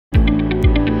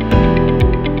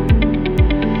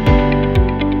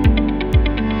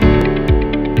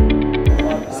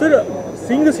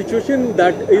the situation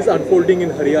that is unfolding in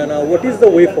Haryana? What is the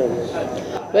way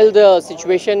forward? Well, the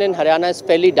situation in Haryana is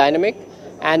fairly dynamic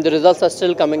and the results are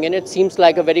still coming in. It seems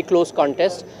like a very close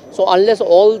contest. So unless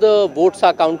all the votes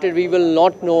are counted, we will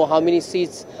not know how many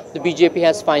seats the BJP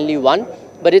has finally won.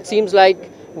 But it seems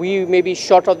like we may be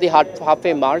short of the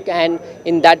halfway mark, and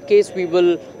in that case we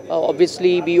will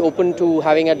obviously be open to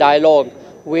having a dialogue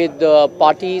with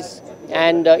parties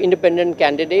and independent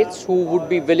candidates who would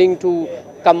be willing to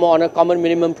come on a common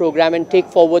minimum program and take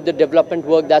forward the development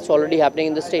work that's already happening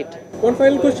in the state. One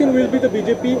final question: Will the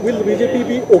BJP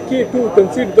be okay to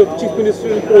concede the chief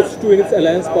ministerial post to its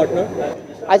alliance partner?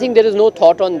 I think there is no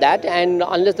thought on that, and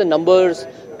unless the numbers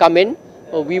come in,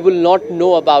 we will not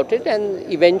know about it,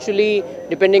 and eventually,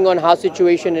 depending on how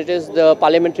situation it is, the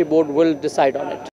parliamentary board will decide on it.